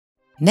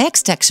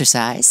Next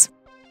exercise,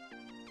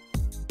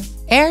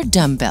 air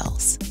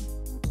dumbbells.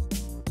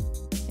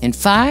 In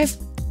 5,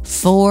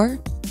 4,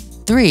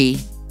 3,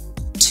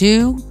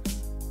 2,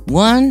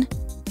 1,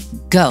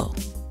 go.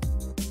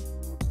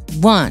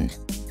 1,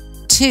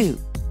 2,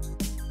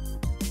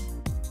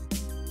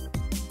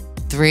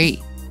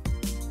 3,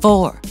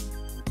 4,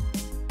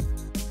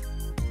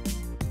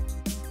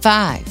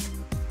 5,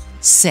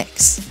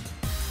 6,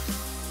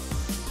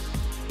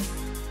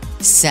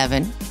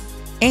 7,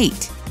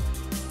 8,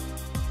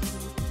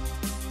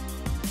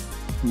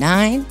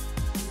 9,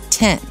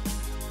 10.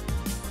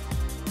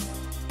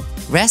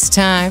 Rest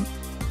time.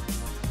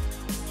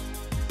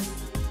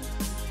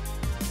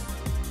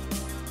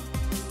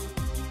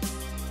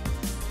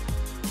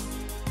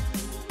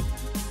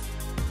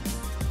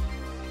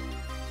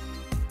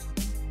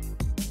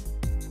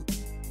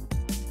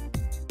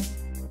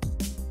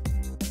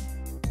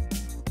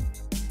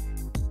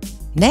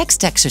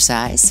 Next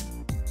exercise,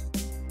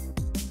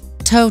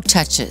 toe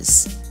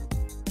touches.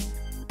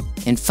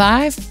 In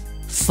 5,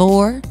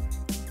 4,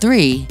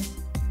 3,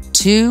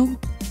 2,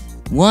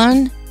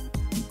 1,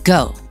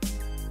 go.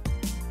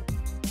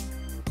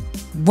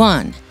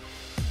 1,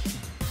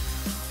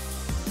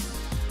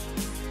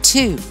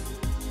 2,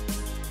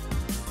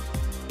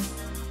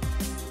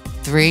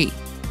 3,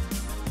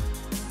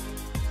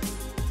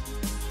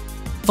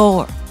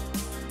 4,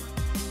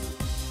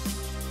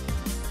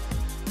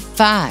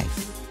 5,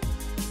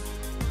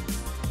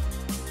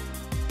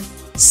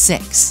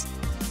 6,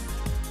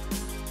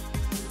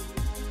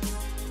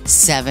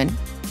 7,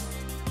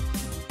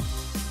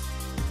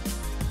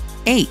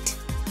 8,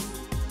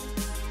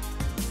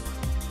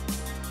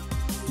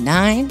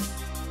 9,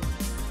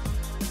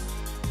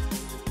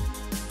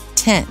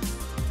 10.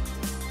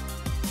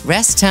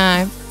 Rest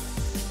time.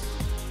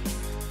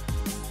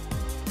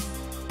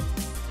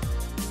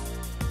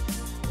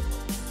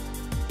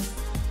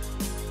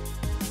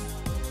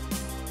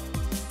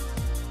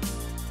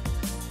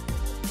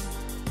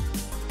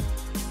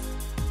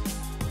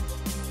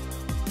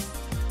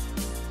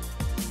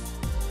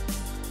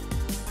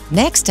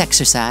 Next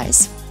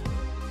exercise,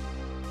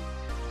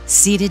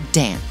 seated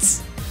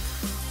dance.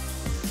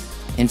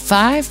 In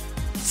 5,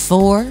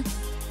 4,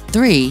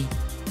 3,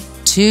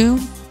 2,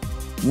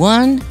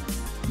 1,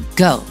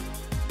 go.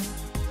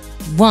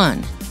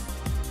 1,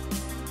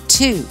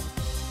 2,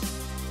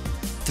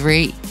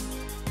 3,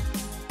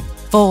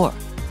 4,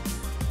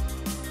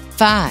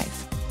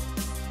 5,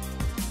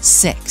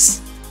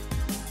 6,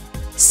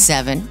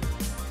 7,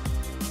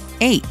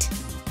 8,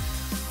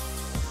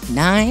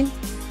 9,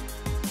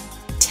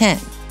 10.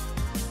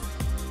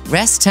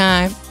 Rest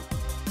time.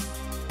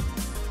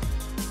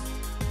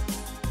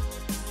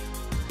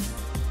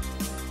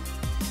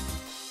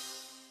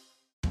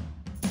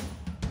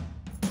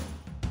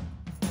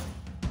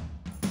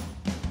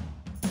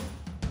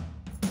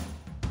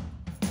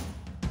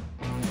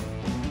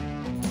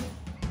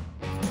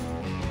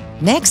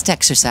 Next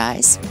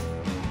exercise,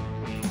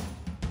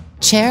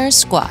 chair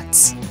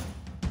squats.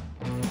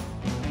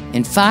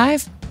 In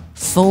 5,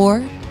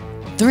 4,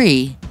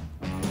 3,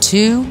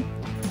 2,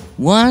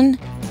 1,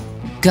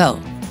 go.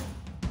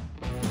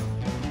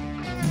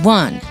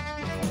 1,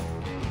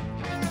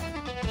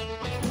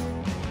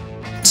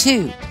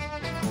 2,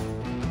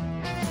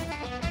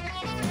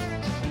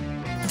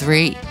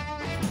 3,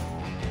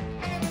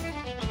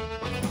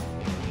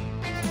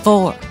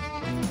 4,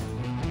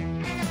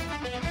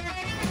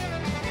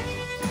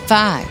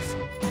 5,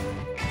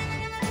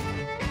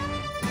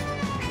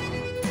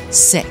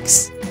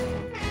 6,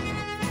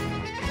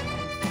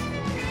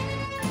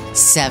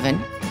 7,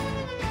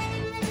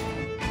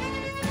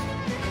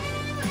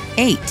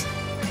 8,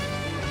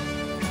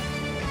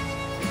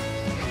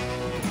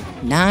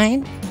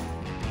 9,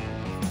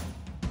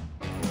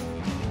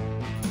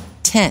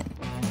 10.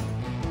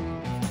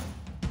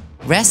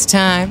 Rest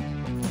time.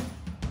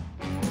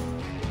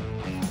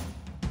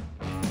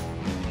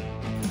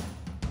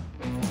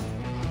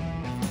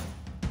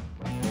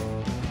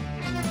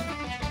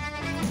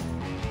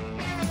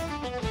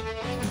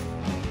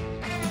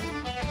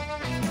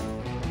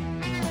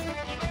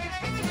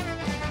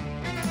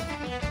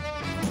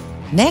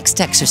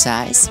 Next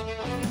exercise,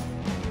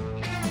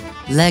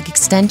 leg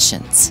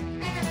extensions.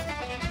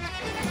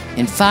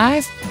 In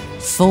 5,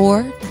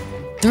 4,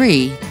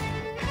 3,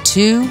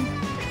 2,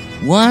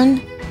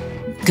 1,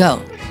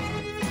 go.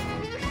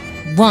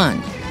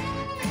 1,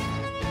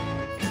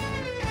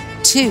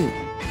 2,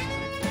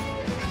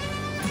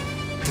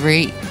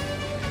 3,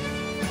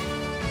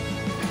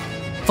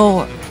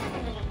 4,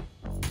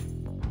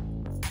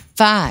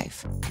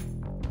 5,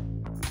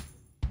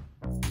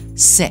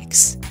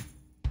 6,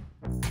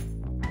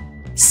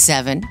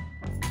 7,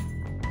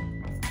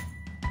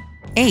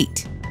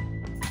 8,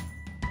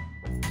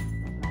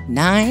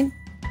 9,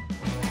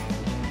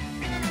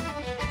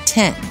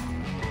 10.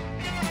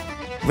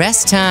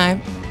 Rest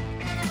time.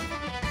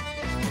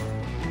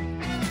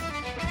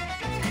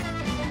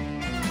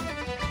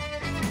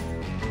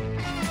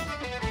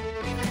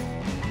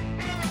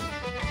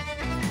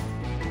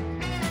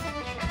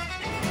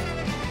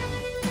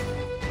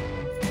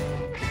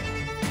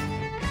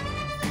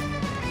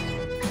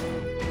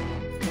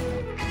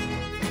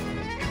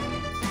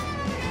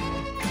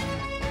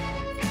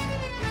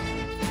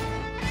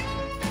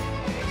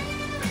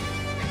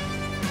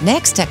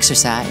 Next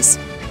exercise,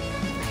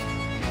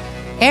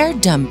 air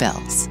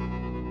dumbbells.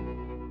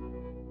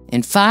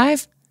 In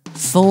 5,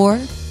 4,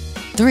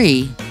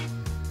 3,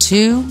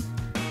 2,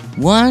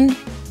 1,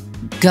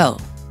 go.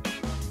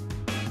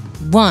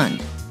 1,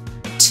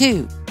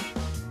 2,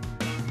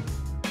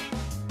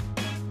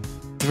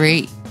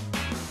 3,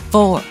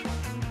 4,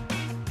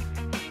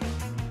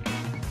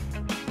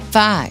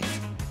 5,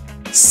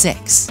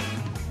 6,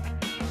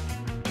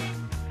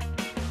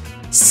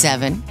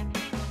 7,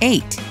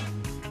 8,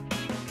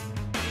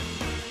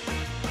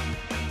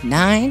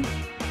 9,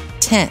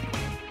 10.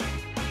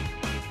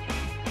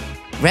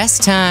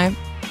 Rest time.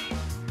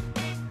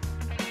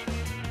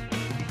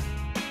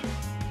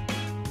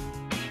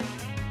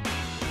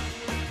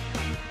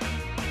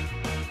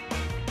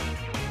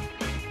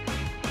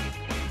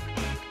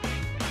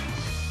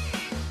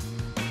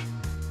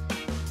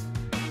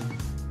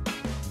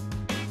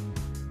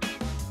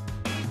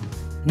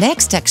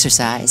 Next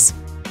exercise,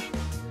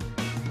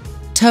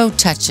 toe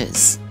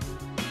touches.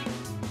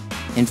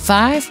 In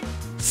 5,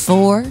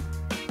 4,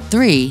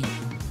 3,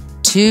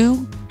 2,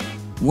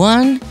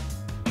 1,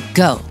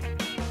 go.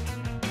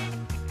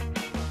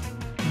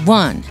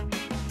 1,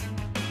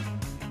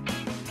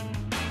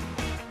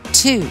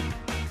 2,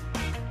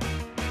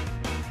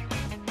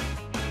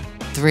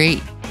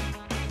 3,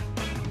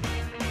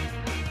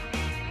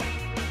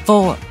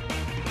 4,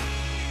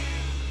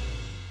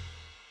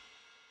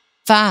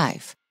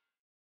 5,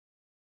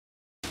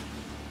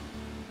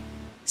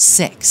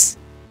 6,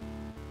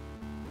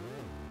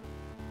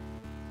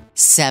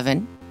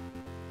 7,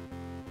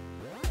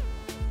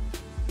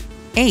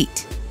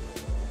 8,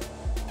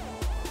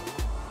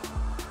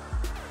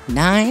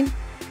 9,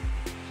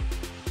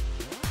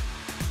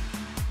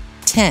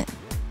 10.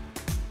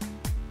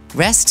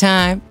 Rest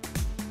time.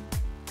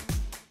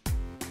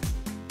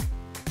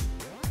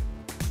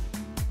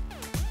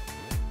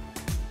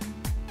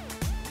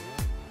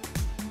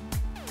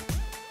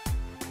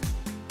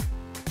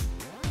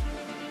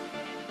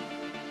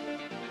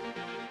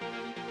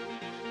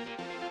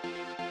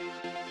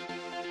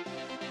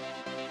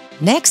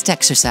 Next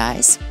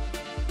exercise,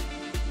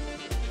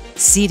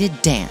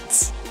 seated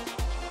dance.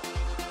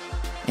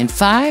 In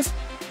 5,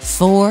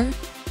 4,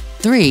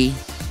 3,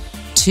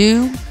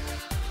 2,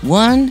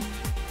 1,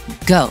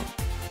 go.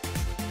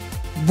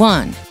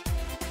 1,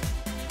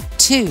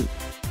 2,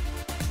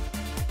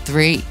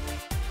 3,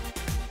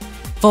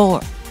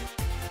 4,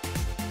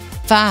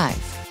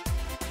 5,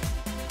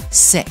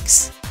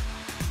 6,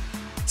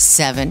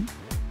 7,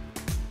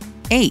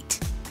 8,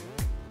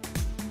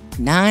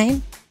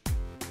 9,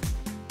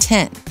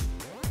 10.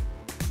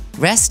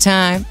 Rest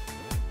time.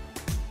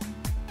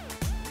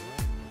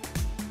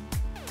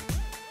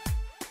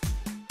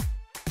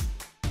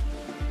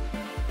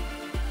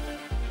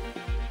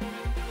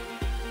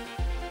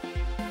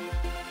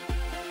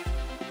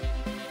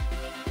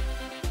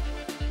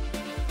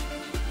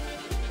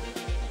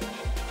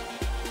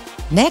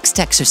 Next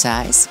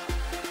exercise,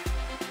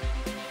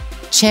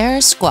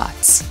 chair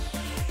squats.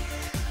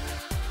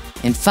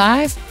 In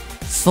 5,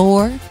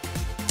 4,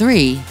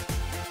 3,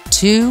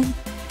 2,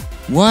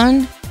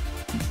 1,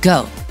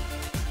 go.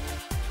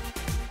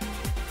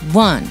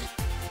 1,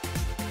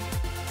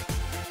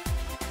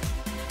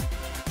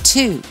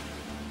 2,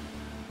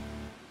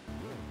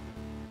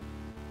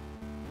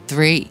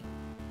 3,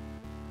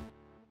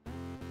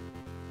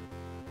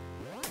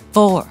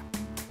 4,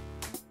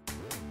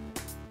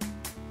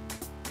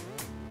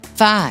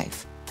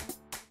 5,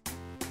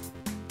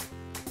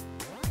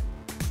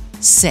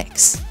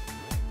 6,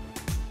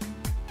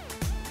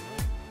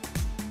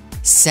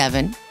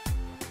 7,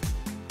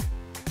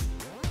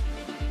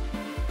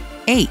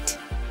 8,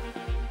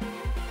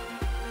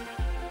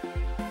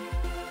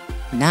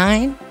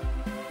 9,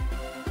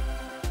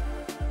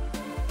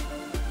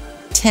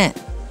 10.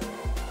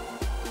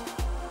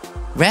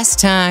 Rest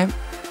time.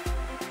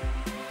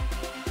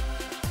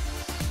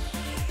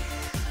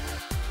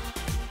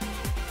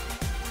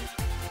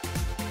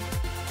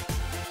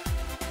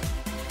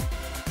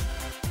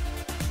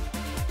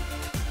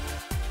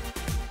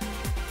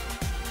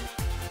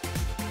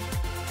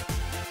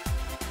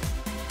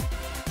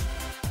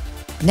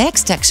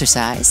 Next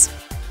exercise,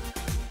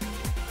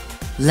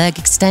 leg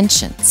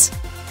extensions.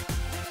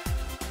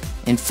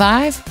 In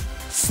 5,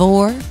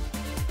 4,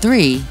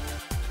 3,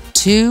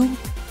 2,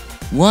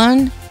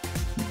 1,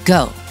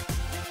 go.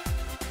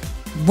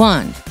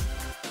 1,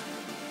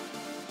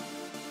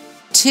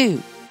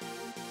 2,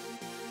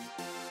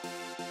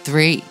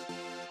 3,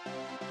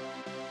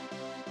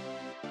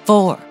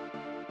 4,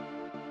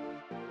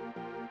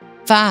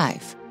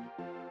 5,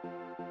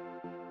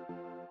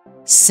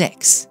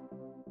 6,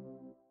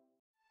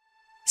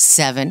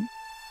 7,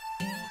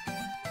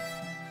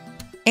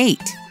 8,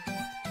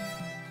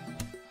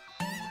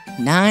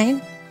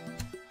 9,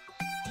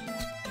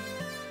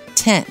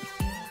 10.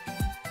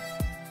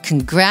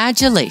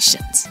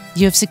 Congratulations!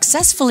 You have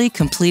successfully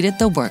completed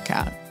the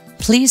workout.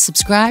 Please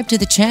subscribe to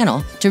the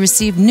channel to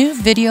receive new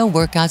video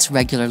workouts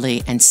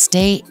regularly and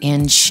stay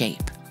in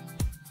shape.